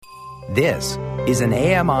This is an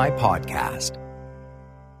AMI podcast.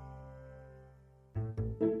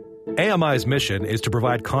 AMI's mission is to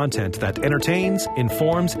provide content that entertains,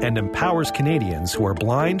 informs, and empowers Canadians who are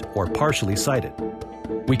blind or partially sighted.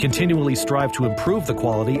 We continually strive to improve the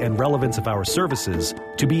quality and relevance of our services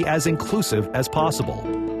to be as inclusive as possible.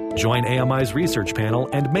 Join AMI's research panel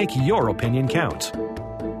and make your opinion count.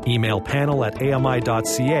 Email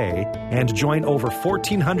panel@ami.ca and join over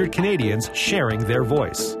 1,400 Canadians sharing their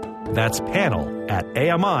voice. That's panel@ami.ca.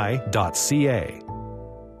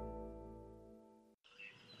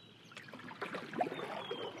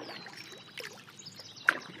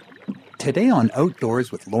 Today on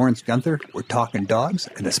Outdoors with Lawrence Gunther, we're talking dogs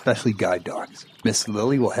and especially guide dogs. Miss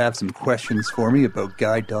Lily will have some questions for me about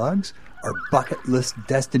guide dogs. Our bucket list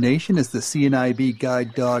destination is the CNIB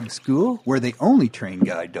Guide Dog School, where they only train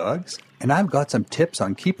guide dogs. And I've got some tips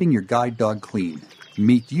on keeping your guide dog clean.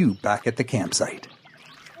 Meet you back at the campsite.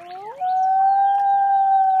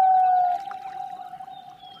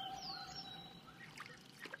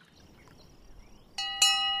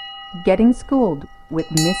 Getting Schooled with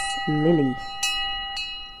Miss Lily.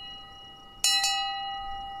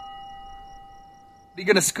 What are you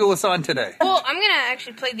going to school us on today? Well, I'm going to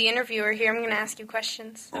actually play the interviewer here. I'm going to ask you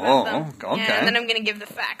questions about them. Okay. Yeah, and then I'm going to give the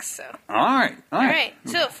facts. So. All right. All right.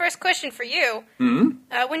 So, first question for you. When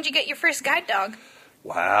did you get your first guide dog?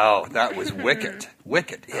 Wow, that was Wicket.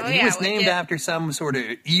 Wicket. He was named Wicket. after some sort of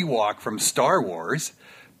Ewok from Star Wars.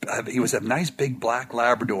 He was a nice big black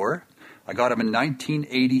Labrador. I got him in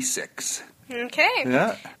 1986. Okay.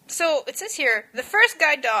 Yeah. So, it says here, the first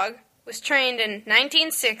guide dog was trained in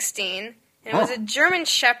 1916. And it was a German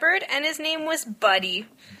Shepherd, and his name was Buddy.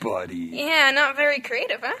 Buddy. Yeah, not very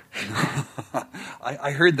creative, huh?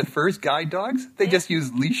 I heard the first guide dogs, they just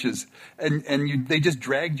used leashes, and they just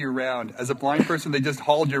dragged you around. As a blind person, they just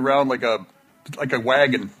hauled you around like a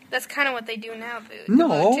wagon. That's kind of what they do now, Boo.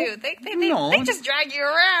 No. Too. They just drag you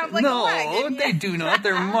around like a wagon. No, they do not.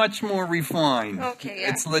 They're much more refined. Okay, yeah.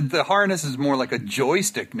 It's the harness is more like a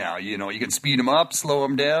joystick now. You know, you can speed them up, slow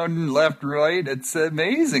them down, left, right. It's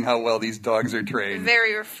amazing how well these dogs are trained.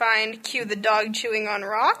 Very refined. Cue the dog chewing on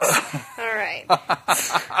rocks. All right.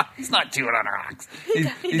 He's not chewing on rocks.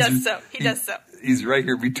 He does so. He's right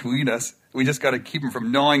here between us. We just got to keep him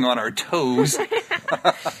from gnawing on our toes.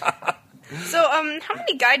 So, how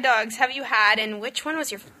many guide dogs have you had, and which one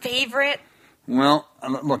was your favorite? Well,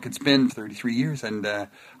 look, it's been 33 years, and I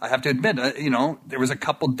have to admit, there was a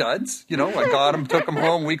couple duds. I got them, took them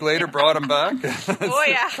home, a week later, brought them back. Oh,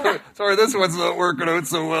 yeah. Sorry, this one's not working out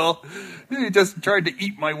so well. He just tried to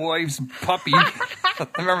eat my wife's puppy.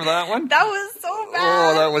 Remember that one? That was so bad.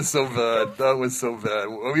 Oh, that was so bad.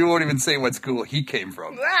 We won't even say what school he came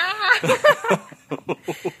from.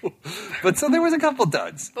 But so there was a couple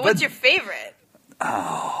duds. But what's your favorite?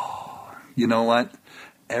 Oh, you know what?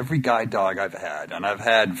 Every guide dog I've had, and I've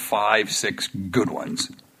had 5, 6 good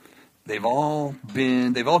ones, they've all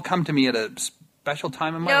come to me at a special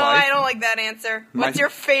time in my life. No, I don't like that answer. What's your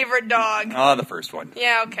favorite dog? Oh, the first one.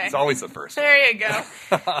 Yeah, okay. It's always the first one. There you go.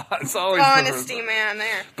 It's always Honesty, the first man,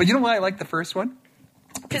 there. But you know why I like the first one?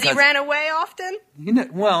 Because he ran away often?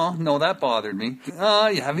 Well, no, that bothered me.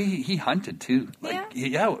 Yeah, he hunted too.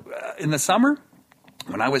 In the summer,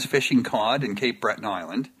 when I was fishing cod in Cape Breton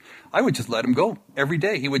Island, I would just let him go every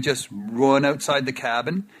day. He would just run outside the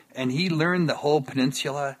cabin, and he learned the whole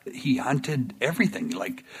peninsula. He hunted everything,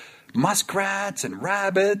 like muskrats and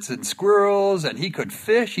rabbits and squirrels, and he could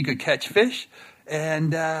fish. He could catch fish,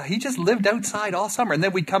 and he just lived outside all summer. And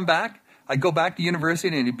then we'd come back. I'd go back to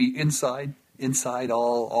university, and he'd be inside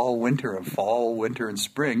all winter, of fall, winter, and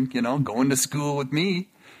spring, going to school with me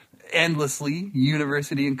endlessly,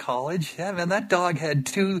 university and college. Yeah, man, that dog had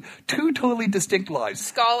two totally distinct lives.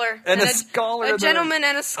 Scholar. And a scholar. A gentleman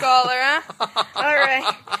and a scholar, huh? All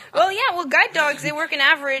right. Well, guide dogs, they work an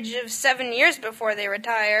average of 7 years before they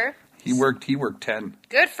retire. He worked 10.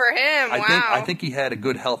 Good for him. Wow. I think he had a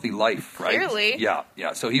good, healthy life, right? Clearly. Yeah.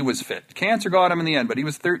 So he was fit. Cancer got him in the end, but he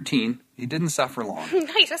was 13. He didn't suffer long.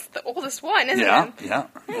 Nice. That's the oldest one, isn't it? Yeah.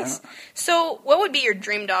 Nice. So, what would be your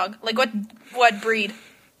dream dog? Like, what breed?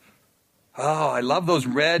 Oh, I love those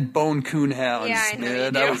red bone coonhounds. Yeah, I know man.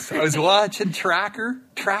 you do. I was watching Tracker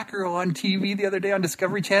on TV the other day on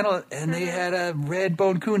Discovery Channel, and they had a red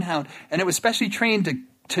bone coonhound, and it was specially trained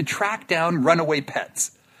to track down runaway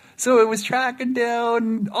pets. So it was tracking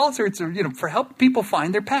down all sorts of, for help people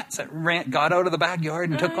find their pets. It got out of the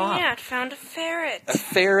backyard and took off. Yeah, it found a ferret. A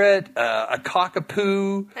ferret, a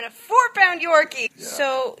cockapoo. And a 4-pound Yorkie. Yeah.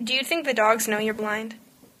 So, do you think the dogs know you're blind?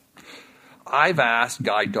 I've asked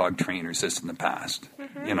guide dog trainers this in the past,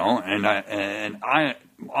 and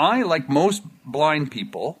I like most blind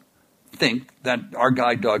people, think that our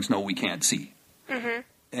guide dogs know we can't see. Mm-hmm.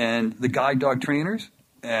 And the guide dog trainers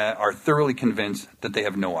are thoroughly convinced that they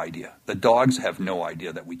have no idea. The dogs have no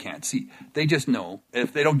idea that we can't see. They just know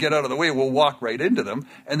if they don't get out of the way, we'll walk right into them.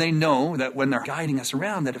 And they know that when they're guiding us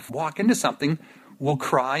around, that if we walk into something, we'll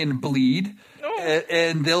cry and bleed.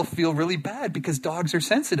 And they'll feel really bad because dogs are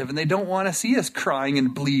sensitive and they don't want to see us crying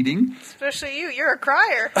and bleeding. Especially you. You're a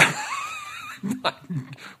crier.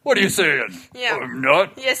 What are you saying? Yeah. I'm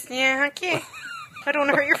not. Yes, yeah, okay. I don't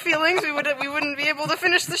want to hurt your feelings. We wouldn't be able to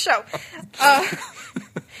finish the show.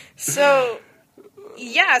 So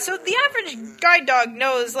the average guide dog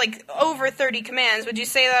knows like over 30 commands. Would you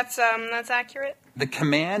say that's accurate? The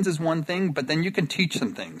commands is one thing, but then you can teach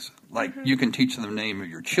them things. Like you can teach them the name of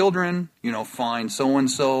your children, find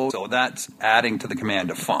so-and-so. So that's adding to the command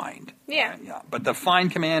to find. Yeah. But the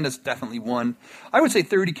find command is definitely one. I would say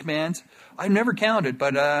 30 commands. I've never counted,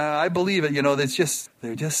 but I believe it.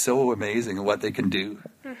 They're just so amazing at what they can do.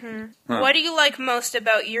 Mm-hmm. Huh. What do you like most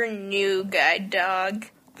about your new guide dog?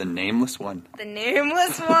 The nameless one. The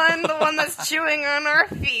nameless one, the one that's chewing on our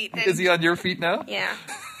feet. Is he on your feet now? Yeah.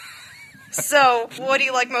 So, what do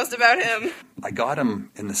you like most about him? I got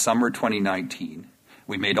him in the summer 2019.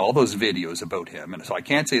 We made all those videos about him, and so I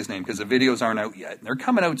can't say his name because the videos aren't out yet. They're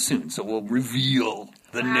coming out soon, so we'll reveal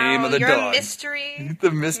the name of the dog. Mystery.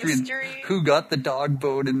 The mystery. Who got the dog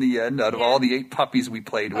bone in the end out of all the 8 puppies we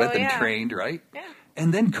played with and trained, right? Yeah.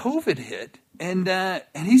 And then COVID hit, and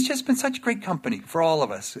he's just been such great company for all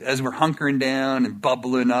of us as we're hunkering down and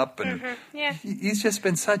bubbling up, and he's just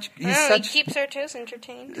been he keeps our toes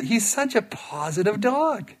entertained. He's such a positive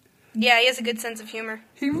dog. Yeah, he has a good sense of humor.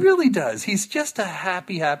 He really does. He's just a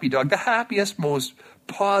happy dog. The happiest, most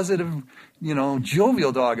positive,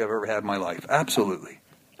 jovial dog I've ever had in my life. Absolutely.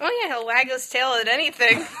 Oh, yeah, he'll wag his tail at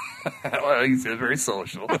anything. Well, he's very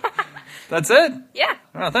social. That's it? Yeah.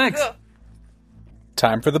 Oh, thanks. Cool.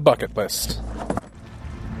 Time for the bucket list.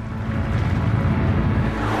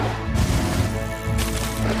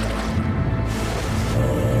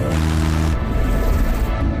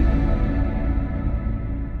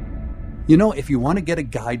 If you want to get a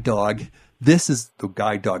guide dog, this is the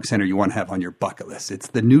guide dog center you want to have on your bucket list. It's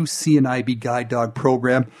the new CNIB guide dog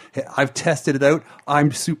program. I've tested it out.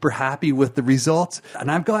 I'm super happy with the results. And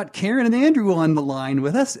I've got Karen and Andrew on the line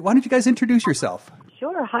with us. Why don't you guys introduce yourself?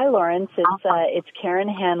 Sure. Hi, Lawrence. It's Karen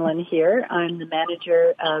Hanlon here. I'm the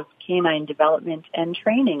manager of canine development and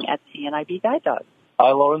training at CNIB Guide Dog.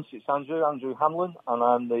 Hi, Lawrence. It's Andrew Hanlon, and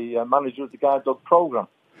I'm the manager of the Guide Dog program.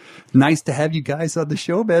 Nice to have you guys on the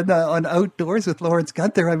show, man, on Outdoors with Lawrence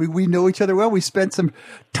Gunther. I mean, we know each other well. We spent some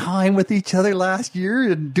time with each other last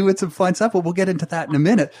year and doing some fun stuff, but we'll get into that in a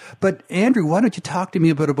minute. But, Andrew, why don't you talk to me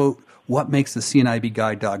about what makes the CNIB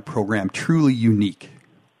Guide Dog program truly unique?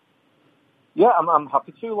 Yeah, I'm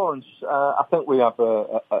happy to, Lawrence. I think we have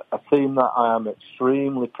a team that I am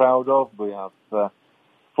extremely proud of. We have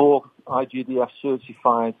 4 IGDF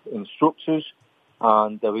certified instructors,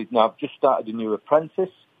 and we've now just started a new apprentice.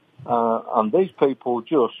 And these people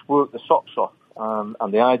just work the socks off.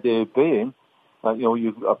 And the idea being,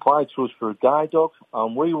 you've applied to us for a guide dog,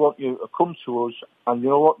 and we want you to come to us. And you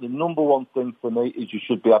know what? The number one thing for me is you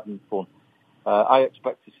should be having fun. I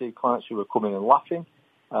expect to see clients who are coming and laughing.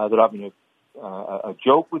 They're having a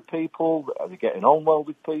joke with people. They're getting on well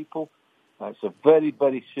with people. It's a very,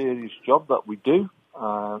 very serious job that we do.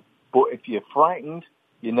 But if you're frightened,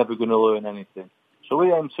 you're never going to learn anything. So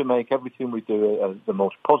we aim to make everything we do the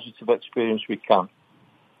most positive experience we can.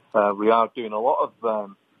 We are doing a lot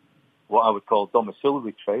of what I would call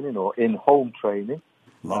domiciliary training or in-home training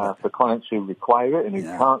for clients who require it and who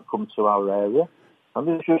can't come to our area. And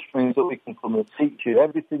this just means that we can come and teach you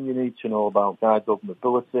everything you need to know about guide dog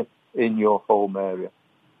mobility in your home area.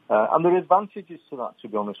 And there are advantages to that, to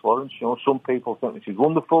be honest, Lawrence. Some people think this is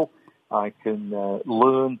wonderful. I can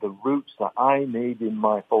learn the routes that I need in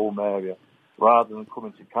my home area, rather than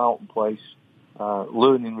coming to Carlton Place,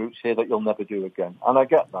 learning routes here that you'll never do again. And I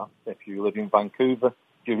get that. If you live in Vancouver,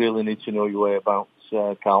 you really need to know your way about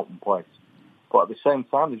Carlton Place. But at the same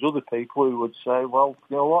time, there's other people who would say, well,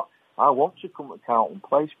 you know what? I want to come to Carlton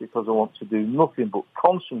Place because I want to do nothing but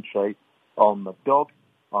concentrate on the dog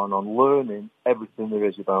and on learning everything there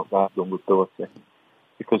is about guide dog mobility.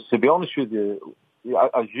 Because to be honest with you,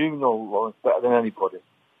 as you know, Lawrence, better than anybody,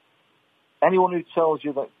 anyone who tells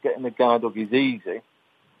you that getting a guide dog is easy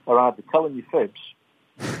are either telling you fibs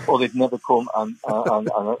or they've never come and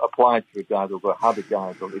applied for a guide dog or had a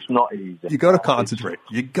guide dog. It's not easy. You got to concentrate.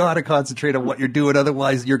 You got to concentrate on what you're doing.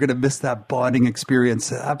 Otherwise, you're going to miss that bonding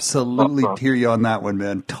experience. Absolutely hear you on that one,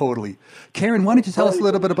 man. Totally. Karen, why don't you tell us a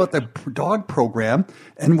little bit about the dog program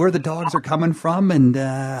and where the dogs are coming from and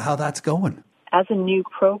how that's going? As a new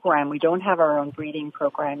program, we don't have our own breeding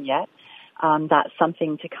program yet. That's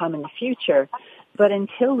something to come in the future. But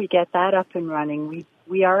until we get that up and running,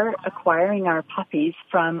 we are acquiring our puppies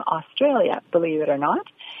from Australia, believe it or not.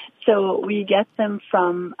 So we get them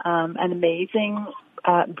from an amazing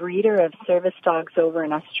breeder of service dogs over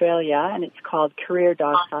in Australia, and it's called Career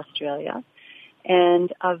Dogs Australia.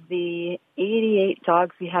 And of the 88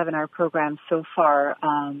 dogs we have in our program so far,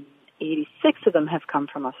 86 of them have come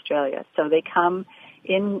from Australia. So they come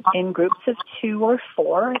in groups of 2 or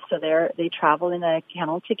 4, so they travel in a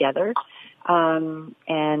kennel together.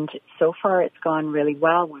 And so far it's gone really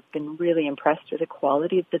well. We've been really impressed with the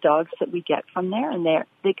quality of the dogs that we get from there, and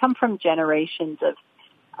they come from generations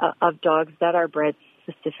of dogs that are bred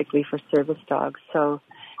specifically for service dogs. So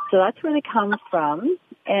that's where they come from.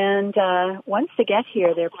 And once they get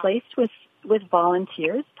here, they're placed with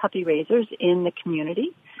volunteers, puppy raisers in the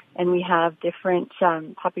community. And we have different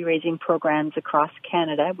puppy raising programs across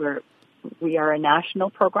Canada. We are a national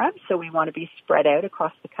program, so we want to be spread out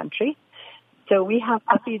across the country. So we have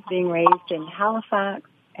puppies being raised in Halifax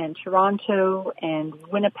and Toronto and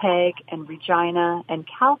Winnipeg and Regina and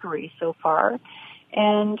Calgary so far.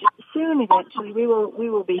 And soon, eventually, we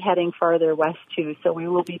will be heading farther west too. So we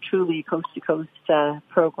will be truly a coast to coast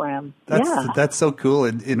program. That's so cool.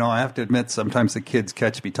 And I have to admit, sometimes the kids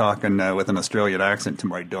catch me talking with an Australian accent to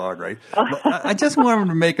my dog. Right? I just want them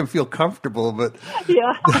to make them feel comfortable, but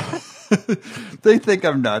yeah. They think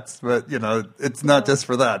I'm nuts. But it's not just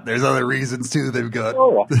for that. There's other reasons too. They've got.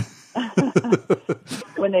 Oh, yeah.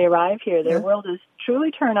 When they arrive here, their world is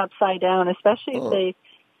truly turned upside down, especially if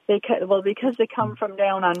because they come from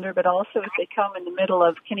down under, but also if they come in the middle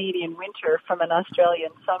of Canadian winter from an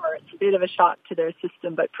Australian summer, it's a bit of a shock to their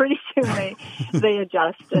system. But pretty soon they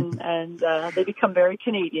adjust and they become very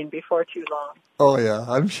Canadian before too long. Oh yeah,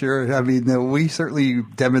 I'm sure. I mean, we certainly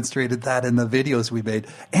demonstrated that in the videos we made.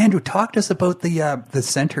 Andrew, talk to us about the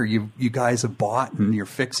center you guys have bought and you're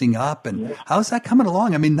fixing up, and how's that coming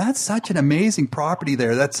along? I mean, that's such an amazing property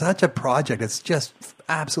there. That's such a project. It's just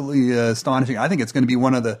absolutely astonishing. I think it's going to be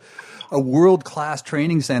one of a world-class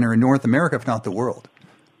training center in North America, if not the world.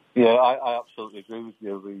 Yeah, I absolutely agree with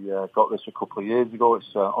you. We got this a couple of years ago.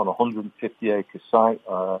 It's on a 150-acre site,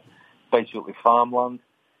 basically farmland.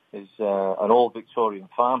 There's an old Victorian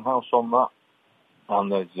farmhouse on that,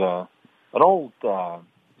 and there's an old, a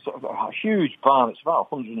huge barn. It's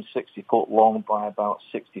about 160 foot long by about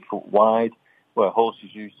 60 foot wide, where horses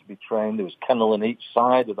used to be trained. There was kennel on each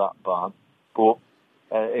side of that barn, but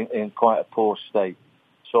in quite a poor state.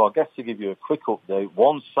 So I guess to give you a quick update,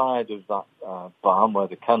 one side of that barn where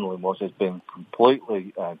the kenneling was has been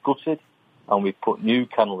completely gutted, and we've put new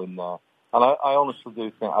kennel in there. And I honestly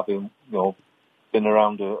do think, having been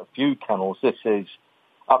around a few kennels, this is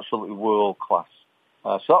absolutely world class.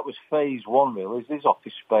 So that was phase one, really. There's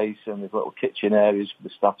office space and there's little kitchen areas for the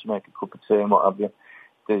staff to make a cup of tea and what have you.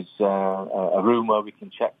 There's a room where we can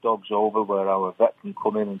check dogs over, where our vet can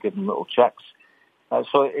come in and give them little checks.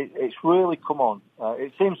 So it's really come on.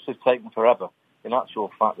 It seems to have taken forever. In actual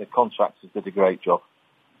fact, the contractors did a great job.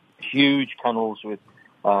 Huge kennels with,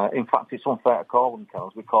 in fact, it's unfair to call them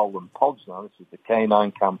kennels. We call them pods now. This is the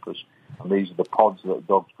canine campus, and these are the pods that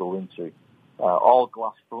dogs go into. All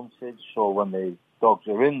glass frontage, so when the dogs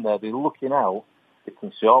are in there, they're looking out. You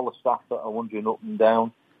can see all the staff that are wandering up and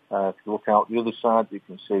down. If you look out the other side, you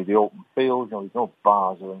can see the open fields. There's no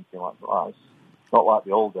bars or anything like that. It's not like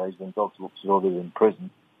the old days when dogs looked as though they were in prison.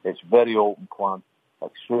 It's very open plan,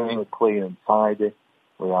 extremely clean and tidy.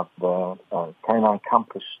 We have canine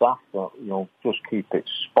campus staff that just keep it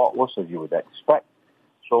spotless, as you would expect.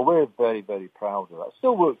 So we're very, very proud of that.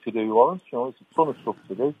 Still work to do, Lawrence. It's a ton of stuff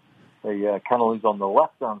to do. The kennel is on the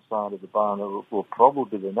left-hand side of the barn. Will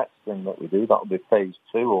probably be the next thing that we do. That will be phase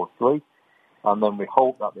 2 or 3. And then we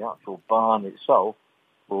hope that the actual barn itself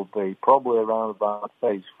will be probably around about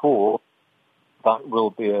phase 4. That will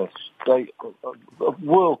be a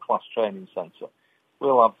world-class training centre.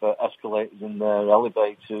 We'll have escalators in there,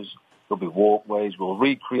 elevators, there'll be walkways. We'll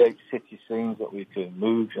recreate city scenes that we can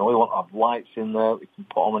move. We want to have lights in there. We can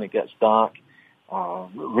put on when it gets dark.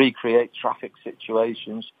 Recreate traffic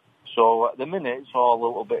situations. So at the minute, it's all a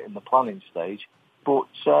little bit in the planning stage. But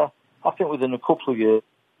I think within a couple of years,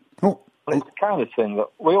 it's the kind of thing that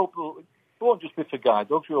we hope it won't just be for guide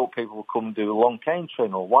dogs. We hope people will come and do long cane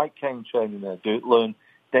training or white cane training there, learn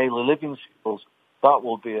daily living skills. that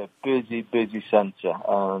will be a busy, busy centre.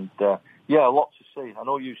 And, yeah, a lot to see. I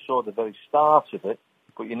know you saw the very start of it,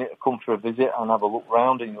 but you need to come for a visit and have a look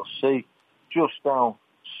round, and you'll see just how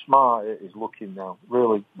smart it is looking now.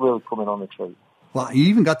 Really, really coming on the treat. Well, you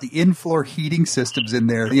even got the in-floor heating systems in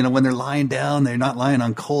there. You know, when they're lying down, they're not lying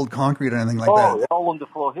on cold concrete or anything like that. Oh, yeah, all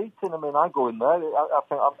underfloor heating. I mean, I go in there. I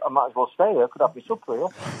think I might as well stay here. Could have my supper here.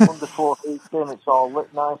 Underfloor heating. It's all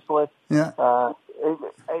lit nicely. Yeah.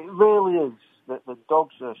 It really is. The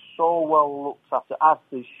dogs are so well looked after, as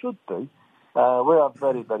they should be. We are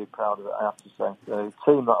very, very proud of it, I have to say. The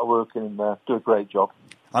team that are working in there do a great job.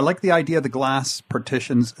 I like the idea of the glass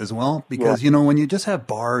partitions as well, because, you know, when you just have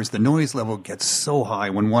bars, the noise level gets so high.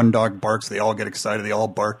 When one dog barks, they all get excited, they all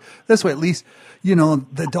bark. This way, at least, you know,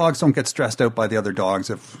 the dogs don't get stressed out by the other dogs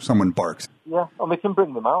if someone barks. Yeah, and we can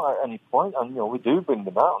bring them out at any point, and, you know, we do bring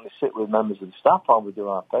them out, and they sit with members of the staff while we do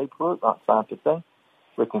our paperwork, that type of thing.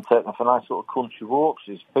 We can take them for nice little country walks.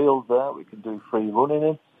 There's fields there we can do free running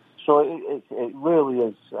in. So it really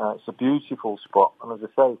is, it's a beautiful spot. And as I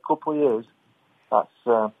say, a couple of years, that's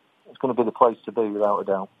it's going to be the place to be without a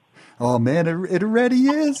doubt. Oh, man, it already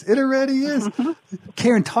is. It already is.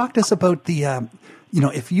 Karen, talk to us about the, you know,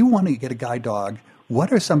 if you want to get a guide dog,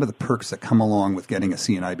 what are some of the perks that come along with getting a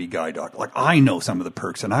CNIB guide dog? Like, I know some of the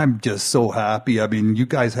perks, and I'm just so happy. I mean, you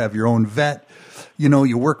guys have your own vet. You know,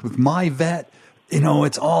 you work with my vet. You know,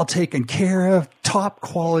 it's all taken care of, top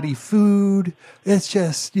quality food. It's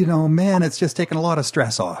just, you know, man, it's just taken a lot of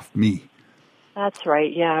stress off me. That's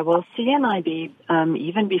right, yeah. Well, CNIB,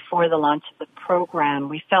 even before the launch of the program,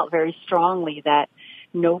 we felt very strongly that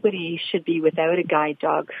nobody should be without a guide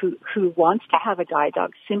dog who wants to have a guide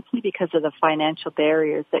dog simply because of the financial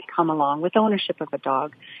barriers that come along with ownership of a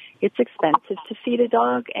dog. It's expensive to feed a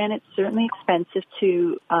dog, and it's certainly expensive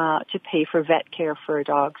to pay for vet care for a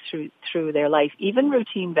dog through their life. Even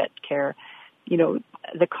routine vet care, you know,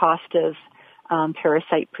 the cost of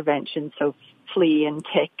parasite prevention, so flea and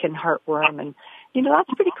tick and heartworm, and you know that's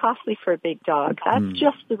pretty costly for a big dog. That's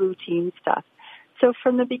just the routine stuff. So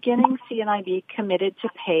from the beginning, CNIB committed to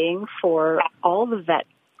paying for all the vet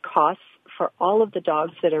costs for all of the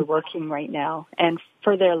dogs that are working right now and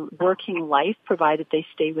for their working life, provided they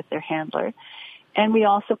stay with their handler. And we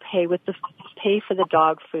also pay for the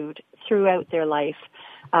dog food throughout their life,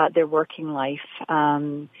 their working life.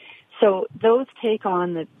 So those take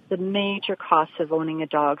on the major costs of owning a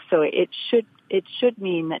dog. So it should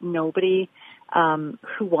mean that nobody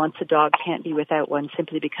who wants a dog can't be without one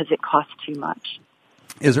simply because it costs too much.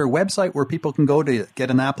 Is there a website where people can go to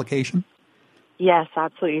get an application? Yes,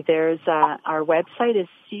 absolutely. There's our website is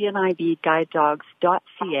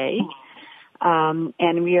cnibguidedogs.ca,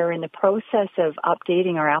 and we are in the process of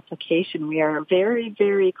updating our application. We are very,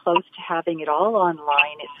 very close to having it all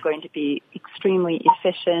online. It's going to be extremely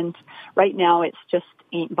efficient. Right now, it's just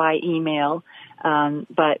by email,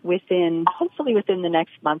 but hopefully within the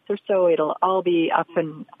next month or so, it'll all be up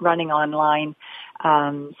and running online,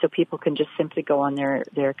 so people can just simply go on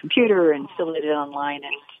their computer and fill it in online,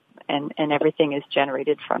 and everything is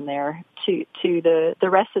generated from there to the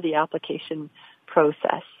rest of the application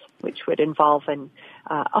process, which would involve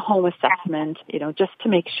a home assessment, you know, just to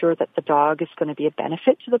make sure that the dog is going to be a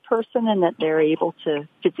benefit to the person and that they're able to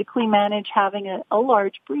physically manage having a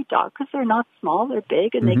large breed dog, because they're not small, they're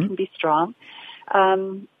big, and they can be strong.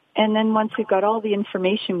 And then once we've got all the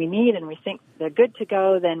information we need and we think they're good to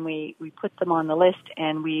go, then we put them on the list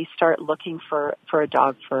and we start looking for a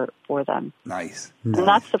dog for them. Nice. And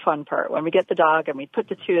that's the fun part, when we get the dog and we put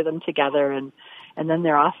the two of them together and then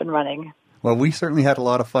they're off and running. Well, we certainly had a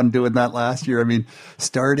lot of fun doing that last year. I mean,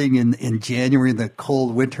 starting in January, in the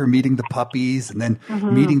cold winter, meeting the puppies and then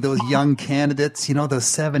meeting those young candidates, you know, those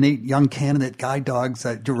 7-8 young candidate guide dogs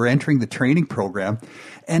that were entering the training program,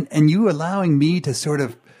 and you allowing me to sort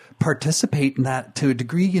of participate in that to a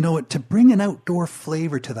degree, you know, to bring an outdoor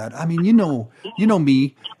flavor to that. I mean, you know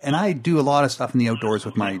me, and I do a lot of stuff in the outdoors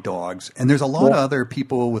with my dogs, and there's a lot of other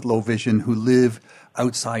people with low vision who live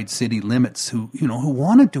outside city limits who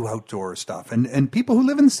want to do outdoor stuff, and people who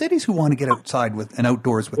live in cities who want to get outside and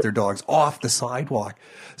outdoors with their dogs off the sidewalk.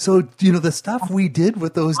 So, you know, the stuff we did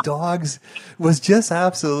with those dogs was just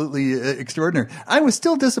absolutely extraordinary. I was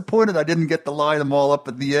still disappointed I didn't get to line them all up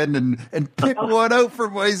at the end and pick one out for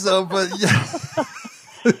myself, but yeah.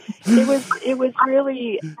 It was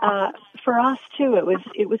really for us too.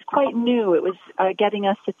 It was quite new. It was getting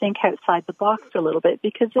us to think outside the box a little bit,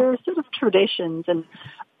 because there are sort of traditions and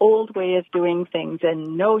old way of doing things,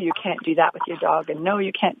 and no, you can't do that with your dog, and no,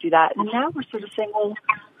 you can't do that. And now we're sort of saying, well,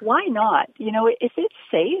 why not? You know, if it's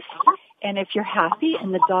safe And if you're happy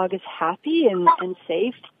and the dog is happy and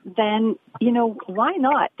safe, then, why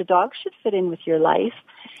not? The dog should fit in with your life.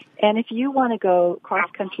 And if you want to go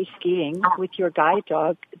cross-country skiing with your guide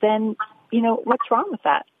dog, then, what's wrong with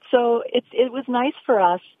that? So it was nice for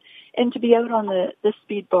us, and to be out on the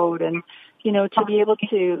speedboat and, to be able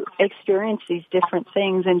to experience these different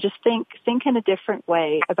things and just think in a different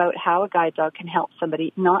way about how a guide dog can help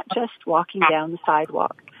somebody, not just walking down the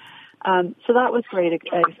sidewalk. So that was great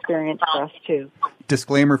experience for us too.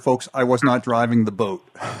 Disclaimer, folks, I was not driving the boat.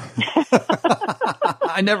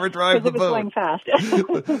 I never drive the boat. Going fast.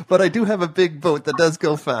 But I do have a big boat that does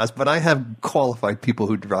go fast, but I have qualified people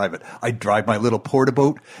who drive it. I drive my little porta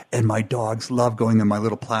boat, and my dogs love going in my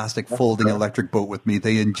little plastic folding electric boat with me.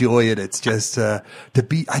 They enjoy it. It's just I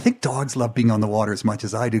think dogs love being on the water as much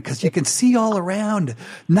as I do, because you can see all around.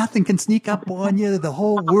 Nothing can sneak up on you. The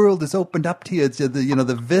whole world is opened up to you. It's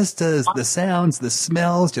the vistas, the sounds, the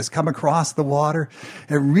smells just come across the water.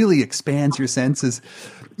 It really expands your senses.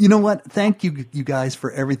 You know what? Thank you guys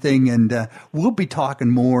for everything, and we'll be talking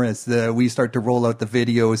more as we start to roll out the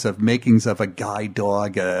videos of makings of a guide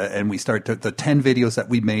dog, and we start the 10 videos that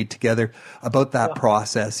we made together about that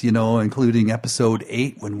process, including episode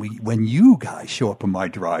 8 when you guys show up in my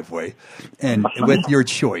driveway, and with your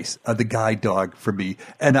choice of the guide dog for me.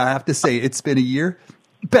 And I have to say, it's been a year.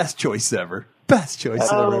 Best choice ever. Best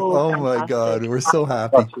choice ever. Oh my God. We're so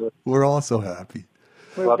happy. We're all so happy.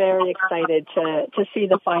 We're very excited to see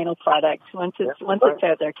the final product once it's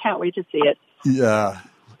out there. Can't wait to see it. Yeah.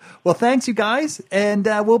 Well, thanks, you guys, and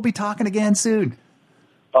we'll be talking again soon.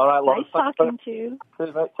 All right, Lauren. Nice talking to you.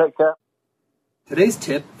 Take care. Today's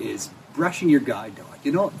tip is brushing your guide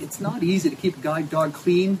dog. It's not easy to keep a guide dog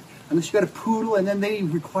clean unless you've got a poodle, and then they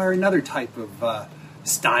require another type of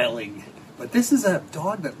styling. But this is a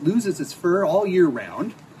dog that loses its fur all year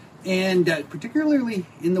round, and particularly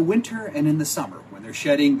in the winter and in the summer when they're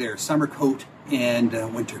shedding their summer coat and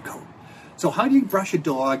winter coat. So how do you brush a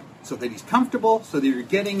dog so that he's comfortable, so that you're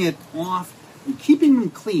getting it off and keeping him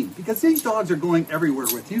clean? Because these dogs are going everywhere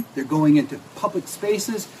with you. They're going into public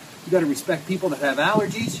spaces. You got to respect people that have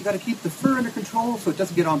allergies. You got to keep the fur under control so it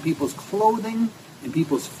doesn't get on people's clothing and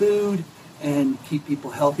people's food, and keep people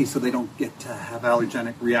healthy so they don't get to have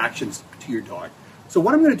allergenic reactions to your dog. So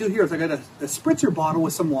what I'm going to do here is I got a spritzer bottle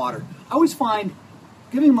with some water. I always find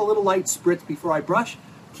giving them a little light spritz before I brush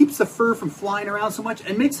keeps the fur from flying around so much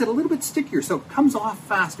and makes it a little bit stickier so it comes off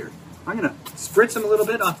faster. I'm going to spritz him a little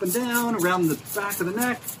bit up and down around the back of the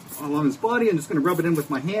neck, along his body. I'm just going to rub it in with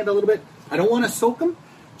my hand a little bit. I don't want to soak him,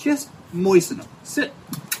 just moisten him. Sit.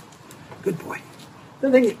 Good boy. The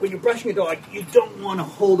thing is, when you're brushing a dog, you don't want to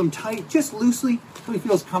hold him tight, just loosely so he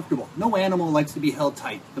feels comfortable. No animal likes to be held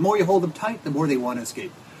tight. The more you hold them tight, the more they want to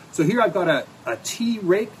escape. So here I've got a T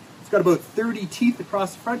rake. It's got about 30 teeth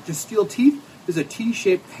across the front, just steel teeth. There's a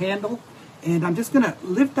T-shaped handle. And I'm just going to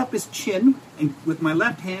lift up his chin and with my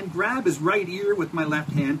left hand, grab his right ear with my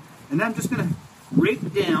left hand, and then I'm just going to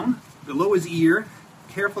rake down below his ear.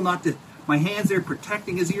 Careful not to, my hands there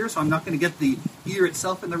protecting his ear, so I'm not going to get the ear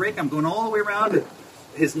itself in the rake. I'm going all the way around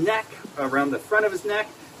his neck, around the front of his neck,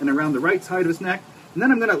 and around the right side of his neck. And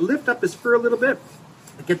then I'm going to lift up his fur a little bit,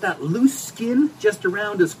 get that loose skin just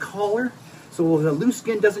around his collar, so the loose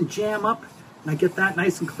skin doesn't jam up, and I get that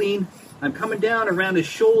nice and clean. I'm coming down around his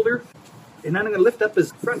shoulder, and then I'm going to lift up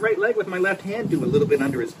his front right leg with my left hand, do a little bit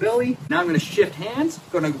under his belly. Now I'm going to shift hands,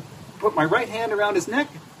 going to put my right hand around his neck,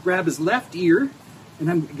 grab his left ear, and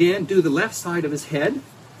then again do the left side of his head,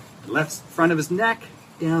 left front of his neck,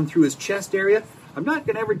 down through his chest area. I'm not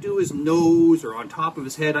going to ever do his nose or on top of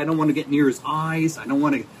his head. I don't want to get near his eyes. I don't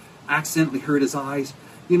want to accidentally hurt his eyes.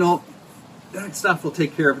 That stuff will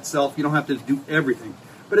take care of itself. You don't have to do everything.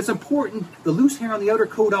 But it's important, the loose hair on the outer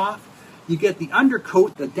coat off. You get the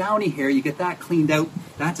undercoat, the downy hair, you get that cleaned out.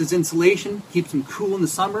 That's his insulation, keeps him cool in the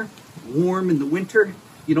summer, warm in the winter.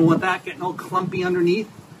 You don't want that getting all clumpy underneath.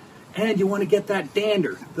 And you want to get that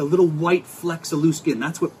dander, the little white flecks of loose skin.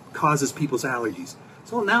 That's what causes people's allergies.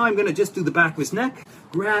 So now I'm going to just do the back of his neck,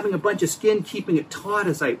 grabbing a bunch of skin, keeping it taut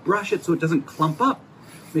as I brush it so it doesn't clump up.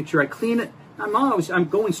 Make sure I clean it. I'm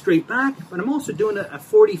going straight back, but I'm also doing a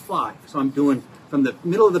 45. So I'm doing from the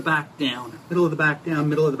middle of the back down, middle of the back down,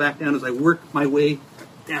 middle of the back down as I work my way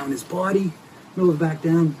down his body, middle of the back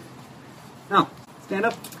down. Now, stand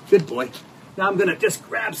up. Good boy. Now I'm going to just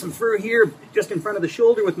grab some fur here, just in front of the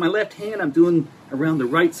shoulder with my left hand. I'm doing around the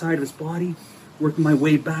right side of his body, working my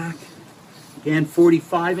way back. Again,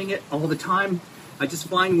 45ing it all the time. I just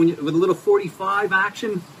find with a little 45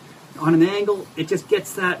 action on an angle, it just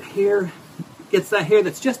gets that hair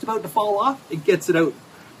that's just about to fall off. It gets it out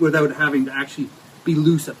without having to actually be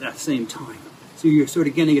loose at that same time. So you're sort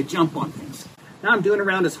of getting a jump on things. Now I'm doing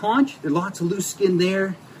around his haunch. There's lots of loose skin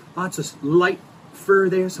there, lots of light fur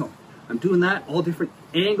there. So I'm doing that, all different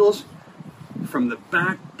angles, from the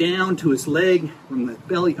back down to his leg, from the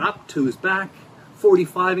belly up to his back,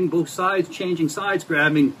 45ing both sides, changing sides,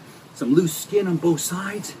 grabbing some loose skin on both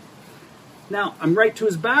sides. Now I'm right to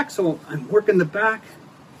his back, so I'm working the back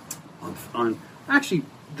on actually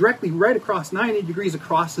directly right across 90 degrees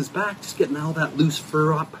across his back, just getting all that loose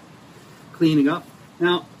fur up, cleaning up.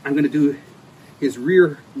 Now I'm going to do his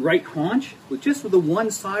rear right haunch with the one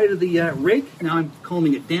side of the rake. Now I'm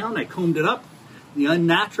combing it down. I combed it up the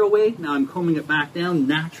unnatural way. Now I'm combing it back down,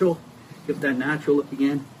 natural. Give that natural look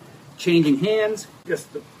again. Changing hands,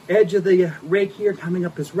 just the edge of the rake here, coming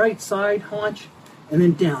up his right side haunch, and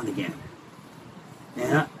then down again.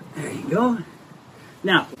 Yeah, there you go.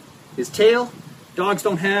 Now, his tail. Dogs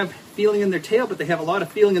don't have feeling in their tail, but they have a lot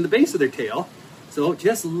of feeling in the base of their tail. So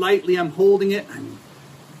just lightly I'm holding it. I'm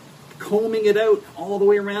combing it out all the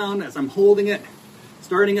way around as I'm holding it,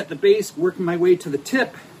 starting at the base, working my way to the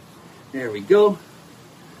tip. There we go.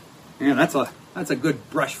 And that's a good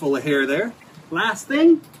brush full of hair there. Last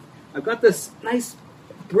thing, I've got this nice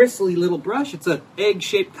bristly little brush. It's an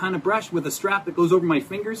egg-shaped kind of brush with a strap that goes over my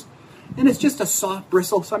fingers. And it's just a soft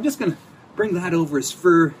bristle, so I'm just going to bring that over his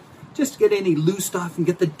fur, just to get any loose stuff and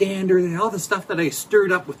get the dander, all the stuff that I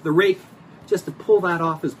stirred up with the rake, just to pull that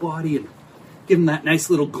off his body and give him that nice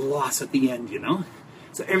little gloss at the end, you know.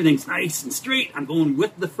 So everything's nice and straight. I'm going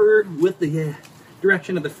with the fur, with the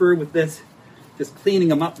direction of the fur with this, just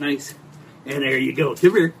cleaning him up nice. And there you go.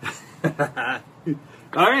 Come here.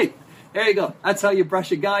 All right, there you go. That's how you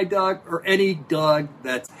brush a guide dog or any dog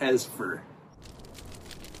that has fur.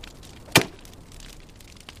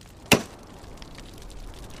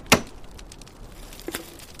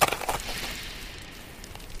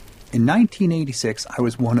 In 1986, I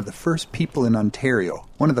was one of the first people in Ontario,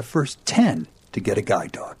 one of the first 10 to get a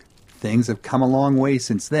guide dog. Things have come a long way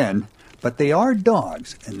since then, but they are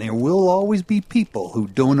dogs, and there will always be people who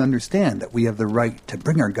don't understand that we have the right to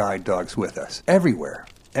bring our guide dogs with us everywhere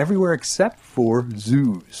except for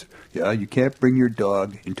zoos. Yeah, you can't bring your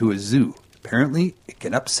dog into a zoo. Apparently, it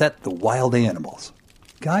can upset the wild animals.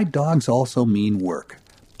 Guide dogs also mean work,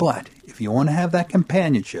 but if you want to have that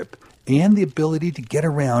companionship and the ability to get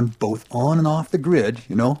around both on and off the grid,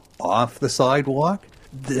 you know, off the sidewalk,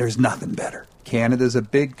 there's nothing better. Canada's a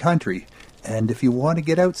big country, and if you want to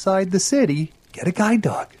get outside the city, get a guide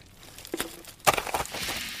dog.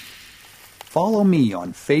 Follow me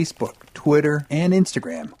on Facebook, Twitter, and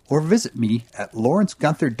Instagram, or visit me at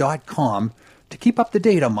lawrencegunther.com to keep up to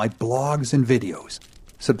date on my blogs and videos.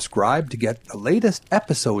 Subscribe to get the latest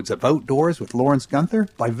episodes of Outdoors with Lawrence Gunther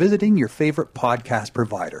by visiting your favorite podcast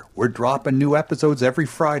provider. We're dropping new episodes every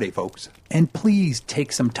Friday, folks. And please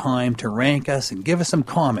take some time to rank us and give us some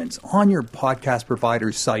comments on your podcast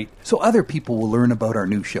provider's site so other people will learn about our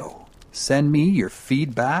new show. Send me your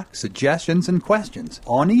feedback, suggestions, and questions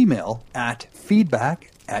on email at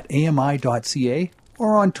feedback@ami.ca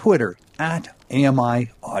or on Twitter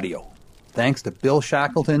 @AMIaudio. Thanks to Bill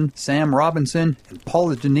Shackleton, Sam Robinson, and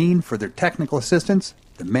Paula Janine for their technical assistance.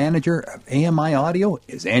 The manager of AMI Audio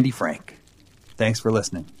is Andy Frank. Thanks for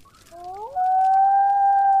listening.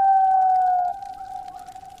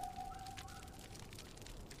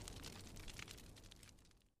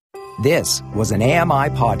 This was an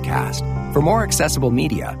AMI podcast. For more accessible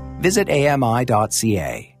media, visit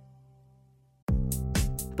ami.ca.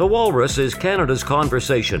 The Walrus is Canada's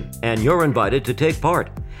conversation, and you're invited to take part.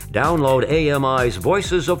 Download AMI's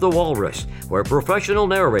Voices of the Walrus, where professional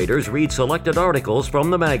narrators read selected articles from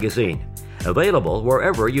the magazine. Available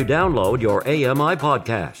wherever you download your AMI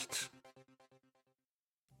podcasts.